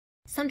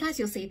Sometimes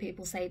you'll see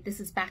people say this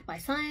is backed by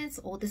science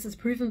or this is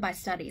proven by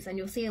studies, and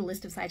you'll see a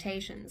list of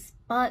citations,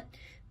 but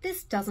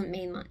this doesn't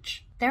mean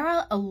much. There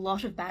are a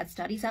lot of bad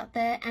studies out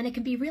there, and it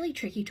can be really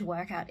tricky to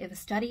work out if a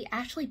study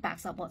actually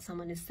backs up what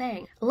someone is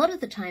saying. A lot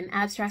of the time,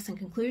 abstracts and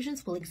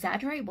conclusions will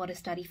exaggerate what a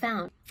study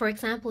found. For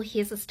example,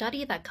 here's a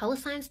study that Colour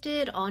Science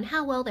did on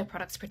how well their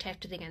products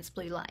protected against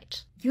blue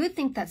light. You would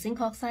think that zinc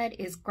oxide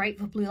is great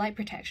for blue light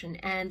protection,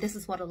 and this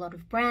is what a lot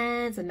of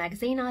brands and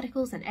magazine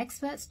articles and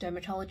experts,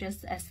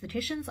 dermatologists,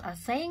 estheticians are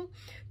saying,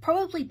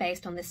 probably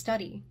based on this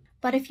study.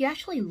 But if you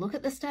actually look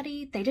at the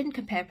study, they didn't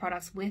compare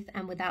products with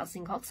and without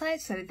zinc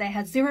oxide, so they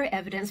had zero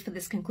evidence for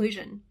this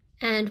conclusion.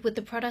 And with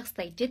the products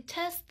they did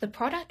test, the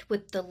product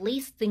with the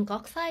least zinc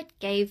oxide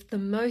gave the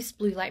most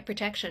blue light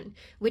protection,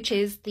 which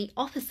is the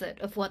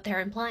opposite of what they're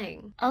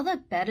implying. Other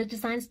better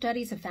designed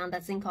studies have found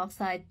that zinc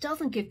oxide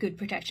doesn't give good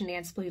protection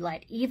against blue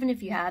light, even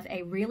if you have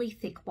a really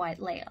thick white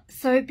layer.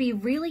 So be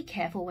really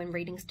careful when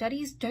reading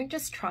studies, don't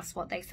just trust what they say.